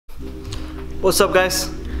What's up, guys?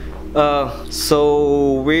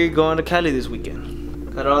 So we're going to Cali this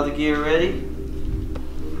weekend. Got all the gear ready.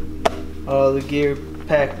 All the gear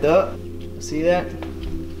packed up. See that?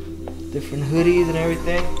 Different hoodies and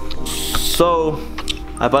everything. So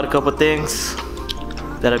I bought a couple things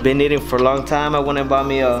that I've been needing for a long time. I went and bought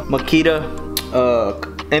me a Makita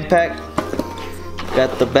Impact.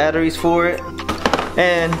 Got the batteries for it.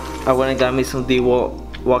 And I went and got me some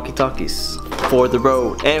DeWalt walkie-talkies for the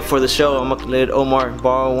road and for the show. I'm gonna let Omar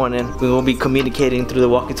borrow one and we will be communicating through the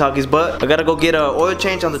walkie-talkies. But I gotta go get an oil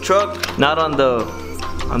change on the truck, not on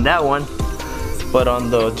that one, but on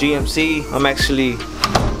the GMC. I'm actually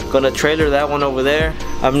gonna trailer that one over there.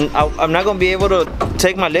 I'm not gonna be able to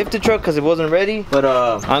take my lifted truck because it wasn't ready, but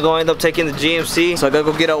I'm gonna end up taking the GMC, so I gotta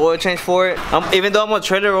go get an oil change for it. Even though I'm gonna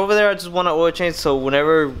trailer over there, I just want an oil change so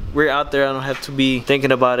whenever we're out there I don't have to be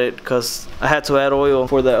thinking about it, because I had to add oil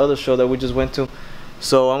for the other show that we just went to.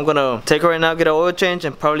 So I'm gonna take her right now, get an oil change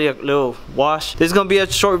and probably a little wash. This is gonna be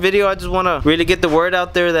a short video. I just wanna really get the word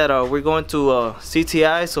out there that we're going to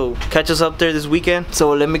CTI, so catch us up there this weekend.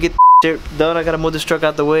 So let me get done. I gotta move this truck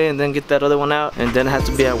out the way and then get that other one out, and then I have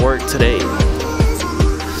to be at work today.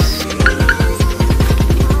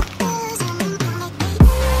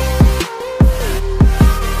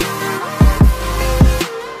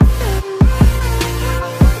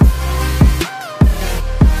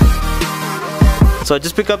 So I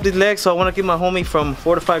just picked up these legs, so I want to give my homie from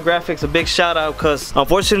Fortified Graphics a big shout out, because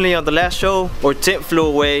unfortunately on the last show our tent flew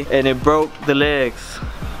away and it broke the legs.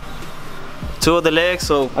 Two of the legs,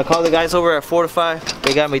 so I called the guys over at Fortified.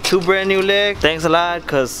 They got me 2 brand new legs. Thanks a lot,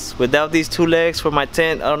 because without these 2 legs for my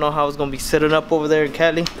tent, I don't know how it's gonna be setting up over there in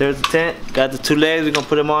Cali. There's the tent. Got the 2 legs. We're gonna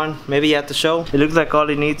put them on maybe at the show. It looks like all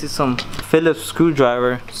it needs is some Phillips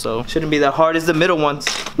screwdriver, so shouldn't be that hard. It's the middle ones.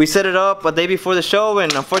 We set it up a day before the show,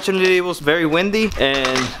 and unfortunately it was very windy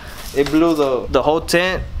and it blew the whole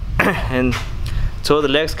tent and 2 of the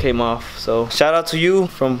legs came off. So shout out to you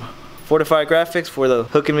from Fortified Graphics for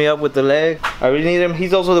hooking me up with the leg. I really need him.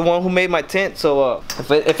 He's also the one who made my tent, so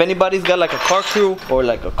if anybody's got like a car crew or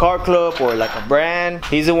like a car club or like a brand,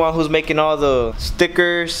 he's the one who's making all the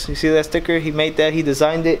stickers. You see that sticker? He made that, he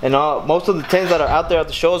designed it, and most of the tents that are out there at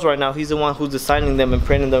the shows right now, he's the one who's designing them and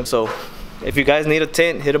printing them. So if you guys need a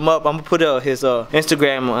tent, hit him up. I'm gonna put his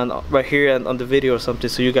Instagram right here on the video or something,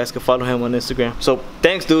 so you guys can follow him on Instagram. So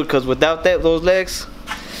thanks, dude, because without those legs,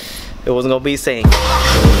 it wasn't gonna be the same.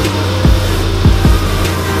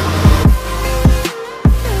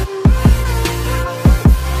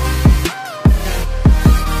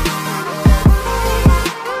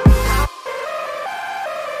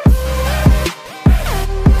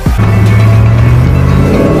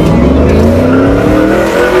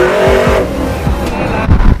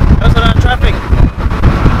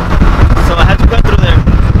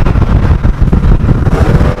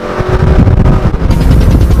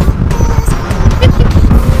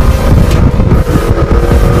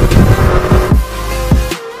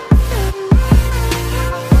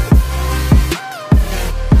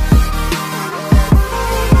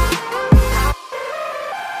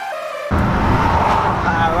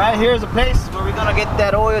 Here's a place where we're gonna get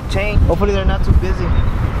that oil change. Hopefully they're not too busy. They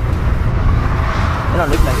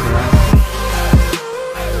don't look like they are.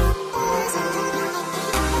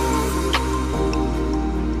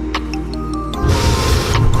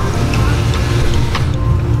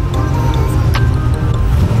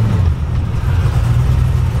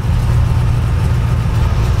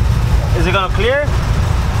 Is it gonna clear?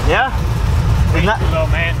 Yeah? It's not low,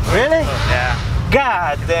 man. Really? Yeah.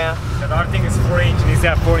 God damn. The other thing is 4-inch, it needs to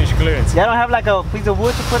have 4-inch clearance. Y'all don't have like a piece of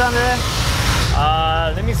wood to put under there?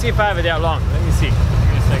 Let me see if I have it that long. Let me see. Give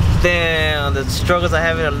me a second. Damn, the struggles I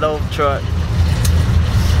have in a low truck.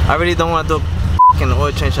 I really don't want to do an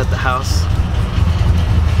oil change at the house.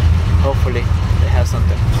 Hopefully they have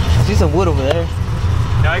something. I see some wood over there.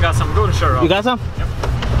 Yeah, I got some. Go to show off. You got some? Yep.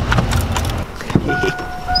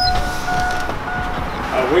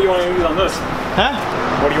 What do you want to use on this? Huh?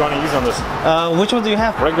 What do you want to use on this? Which one do you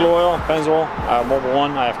have? Regular oil, Pennzoil. I have Mobile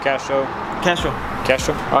One. I have Castro. Castro.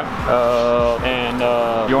 Castro. All right. And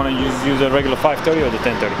you want to use the regular 530 or the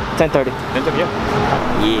 1030? 1030. 1030, yeah.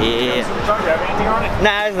 Yeah. Do you have anything on it?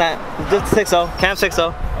 Nah, it's not. Just 6.0. Cam 6.0.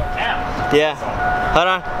 Oh, Cam. Yeah. Hold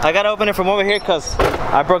on. I gotta open it from over here because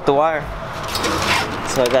I broke the wire.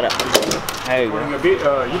 So I gotta. There you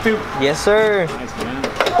go. YouTube? Yes, sir. Nice, man.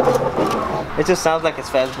 It just sounds like it's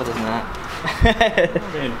fast, but it's not. I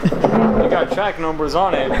mean, you got track numbers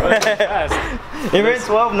on it, but it's fast. It ran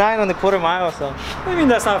 12.9 on the quarter mile, so. I mean,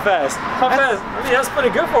 that's not fast. How fast? I mean, that's pretty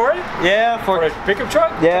good for it. Yeah, For a pickup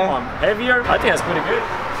truck? Yeah. Come on, heavier? I think that's pretty good.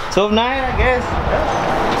 12.9, I guess.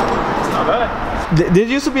 Yeah. It's not Not bad. This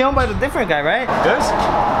used to be owned by the different guy, right? This?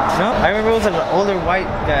 No, I remember it was an older white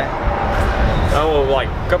guy. Oh, like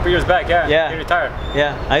a couple years back, yeah. Yeah. He retired.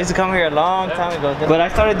 Yeah, I used to come here a long time ago. But I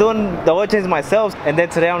started doing the oil change myself, and then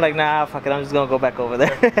today I'm like, nah, fuck it, I'm just gonna go back over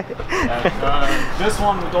there. This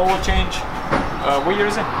one with the oil change, what year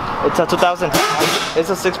is it? It's a 2000. It's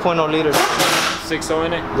a 6.0 liter. 6.0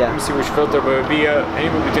 in it? Yeah. Let me see which filter, but it would be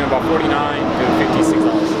anywhere between about $49 to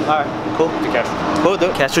 $56. Alright, cool. To Castro. Cool,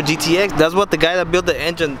 dude. Castro GTX. That's what the guy that built the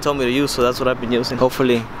engine told me to use, so that's what I've been using.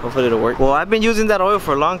 Hopefully it'll work. Well, I've been using that oil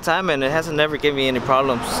for a long time, and it hasn't never given me any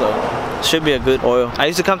problems, so it should be a good oil. I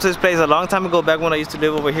used to come to this place a long time ago, back when I used to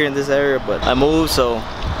live over here in this area, but I moved, so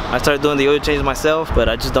I started doing the oil change myself, but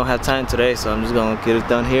I just don't have time today, so I'm just gonna get it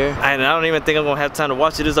done here. And I don't even think I'm gonna have time to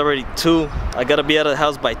watch it. It's already 2. I gotta be out of the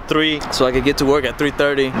house by 3, so I can get to work at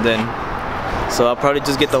 3:30. Then, so I'll probably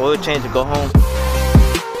just get the oil change and go home.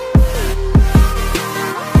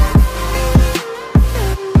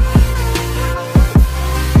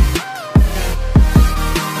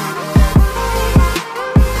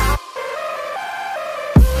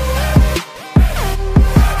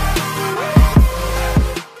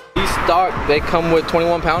 They come with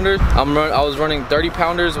 21 pounders. I was running 30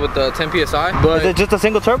 pounders with the 10 psi. But is it just a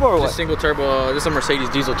single turbo or what? Just single turbo. This is a Mercedes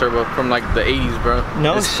diesel turbo from like the 80s, bro.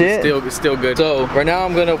 No shit. It's still good. So right now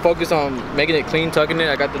I'm gonna focus on making it clean, tucking it.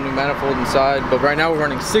 I got the new manifold inside, but right now we're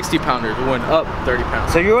running 60 pounders. We went up 30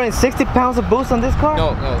 pounds. So you're running 60 pounds of boost on this car?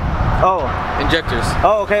 No. Oh. Injectors.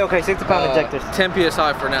 Oh, okay, 60 pound injectors. 10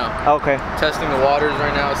 psi for now. Okay. Testing the waters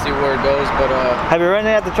right now, see where it goes. But have you run it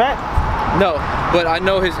at the track? No, but I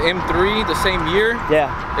know his M3 the same year. Yeah.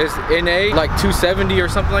 Is NA like 270 or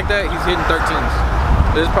something like that. He's hitting 13s.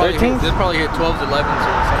 This probably hit 12s, 11s or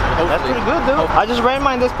something. Hopefully. That's pretty good, dude. Hopefully. I just ran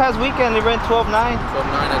mine this past weekend. It ran 12.9.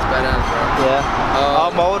 12.9, that's badass, bro. Yeah.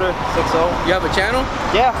 All motor, 6.0. You have a channel?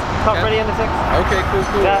 Yeah. Called Freddylsx. Okay, cool.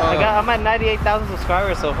 I'm at 98,000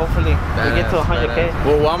 subscribers, so hopefully we get to 100K.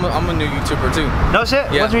 Well, I'm a new YouTuber too. No shit.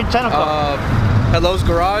 Yeah. What's your channel called? Hello's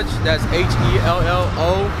Garage. That's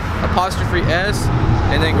HELLO''S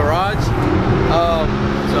and then garage.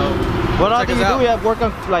 So what else do you do? You have work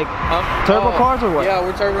on like turbo cars or what? Yeah,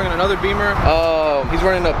 we're turboing another Beamer. He's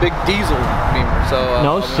running a big diesel Beamer. So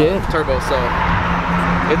no shit. Turbo. So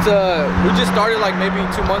it's we just started like maybe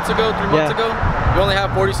 2 months ago, 3 months ago. We only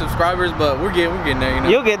have 40 subscribers, but we're getting there. You know?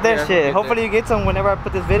 You'll get there, shit. Hopefully you get some whenever I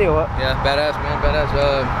put this video up. Yeah, badass, man,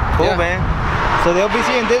 badass. Cool, man. So they'll be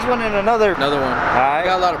seeing this one and another one. Alright. We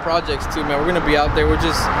got a lot of projects too, man. We're gonna be out there. We're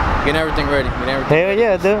just getting everything ready. Hell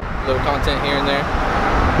yeah, dude. Little content here and there.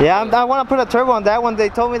 Yeah, I want to put a turbo on that one. They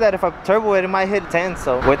told me that if I turbo it, it might hit 10.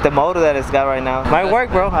 So with the motor that it's got right now, might work,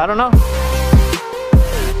 bro. I don't know.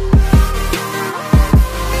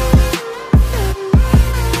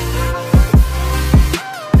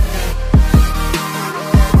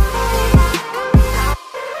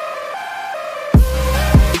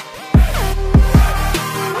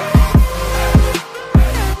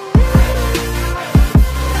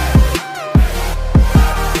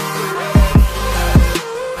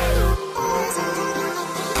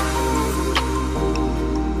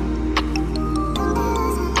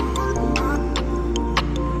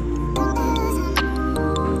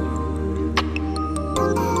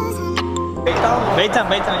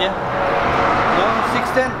 Baytown, yeah. No,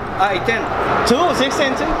 610. 10.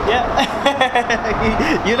 610 too?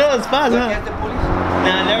 Yeah. You know it's fast, huh? Catch the police?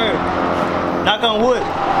 Nah, never. Knock on wood.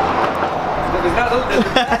 It's not those.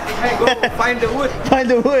 Go find the wood. Find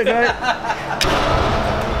the wood, right?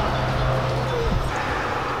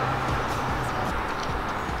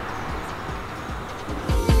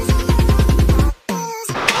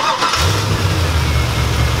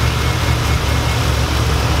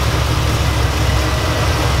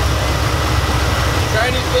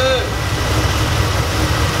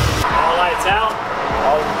 All lights out.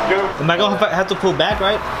 All good. Am I gonna have to pull back,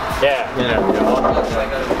 right? Yeah.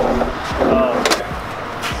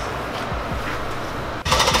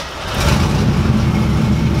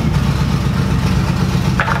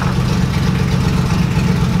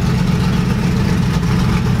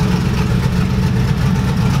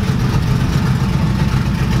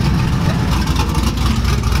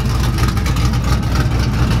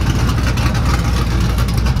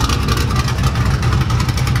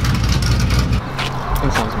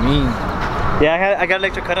 Yeah, I got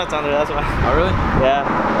electric cutouts on there, that's why. Oh, really?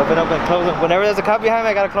 Yeah. Open up and close them. Whenever there's a car behind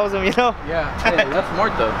me, I gotta close them, you know? Yeah. Hey, that's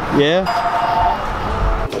smart though. Yeah.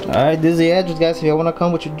 Alright, this is the address, guys. If y'all wanna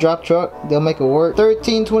come with your drop truck, they'll make it work.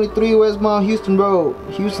 1323 Westmont Houston Road,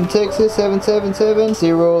 Houston, Texas,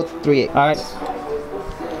 77038. Alright.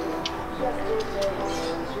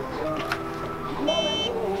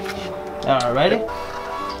 Alright, ready?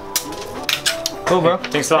 Cool, bro.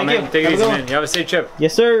 Thanks a lot, man. Take it easy, man. You have a safe trip.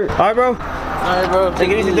 Yes, sir. Alright, bro. Alright, bro. Take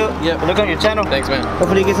it easy, dude. Yep. Look on your channel. Thanks, man.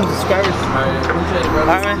 Hopefully you get some subscribers. Alright, appreciate it, bro.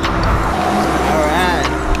 Alright, man. Alright.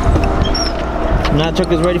 Now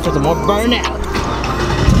truck is ready for some more burnout.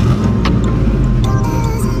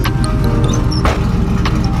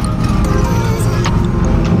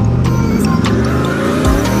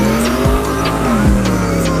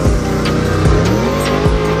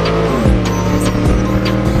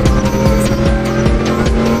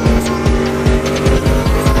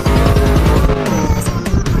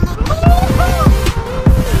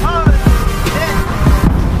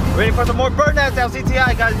 Ready for some more burnouts out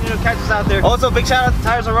CTI, guys. You know, catch us out there. Also, big shout out to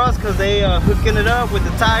Tires R Us because they hooking it up with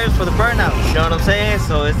the tires for the burnouts. You know what I'm saying?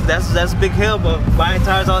 So that's a big hill, but buying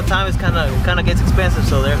tires all the time is kind of gets expensive.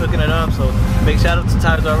 So they're hooking it up. So big shout out to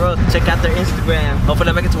Tires R Us. Check out their Instagram.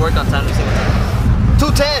 Hopefully I make it to work on time.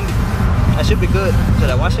 210. That should be good.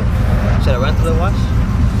 Should I wash it? Should I run through the wash?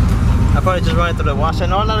 I probably just run it through the wash. I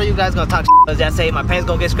know none of you guys gonna talk shit as I say my paint's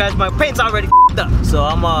gonna get scratched. My paint's already up. So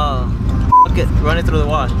I'm it, run it through the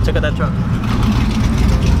wash. Check out that truck.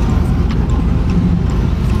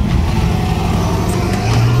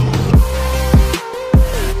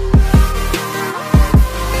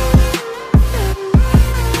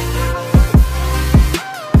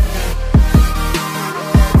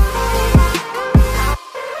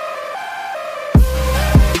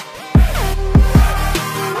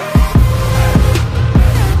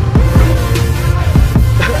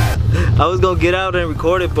 I was gonna get out and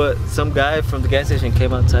record it, but some guy from the gas station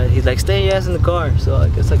came outside. He's like, stay your ass in the car. So I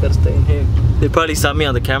guess I gotta stay in here. They probably saw me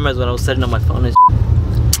on the cameras when I was setting up my phone and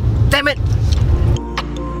damn it!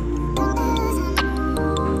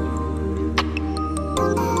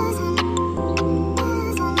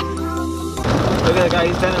 Look at that guy,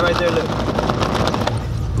 he's standing right there, look.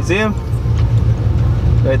 You see him?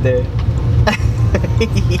 Right there.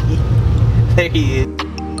 There he is.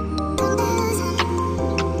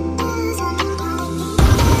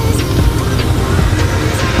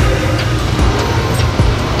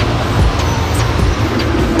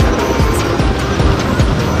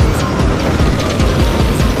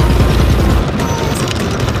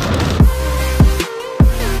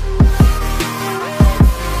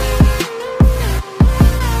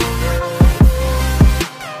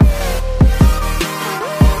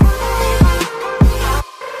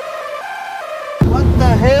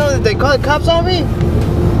 Did they call the cops on me?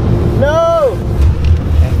 No!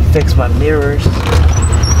 Fix my mirrors. I'm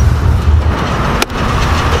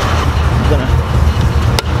gonna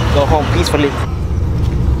go home peacefully.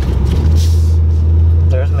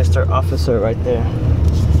 There's Mr. Officer right there.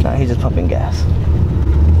 Nah, he's just pumping gas.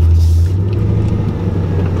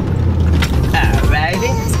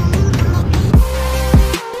 Alrighty.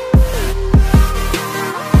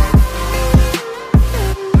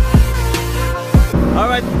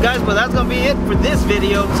 Alright guys, but that's gonna be it for this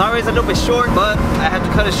video. Sorry it's a little bit short, but I have to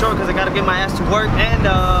cut it short because I gotta get my ass to work. And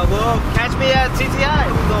well, catch me at CTI.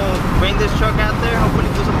 We're gonna bring this truck out there, hopefully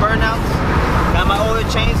do some burnouts. Got my oil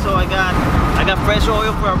change, so I got fresh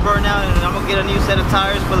oil for our burnout, and I'm gonna get a new set of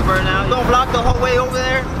tires for the burnout. Don't vlog the whole way over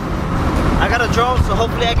there. I got a drone, so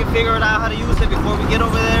hopefully I can figure it out how to use it before we get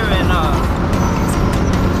over there. And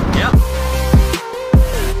yeah.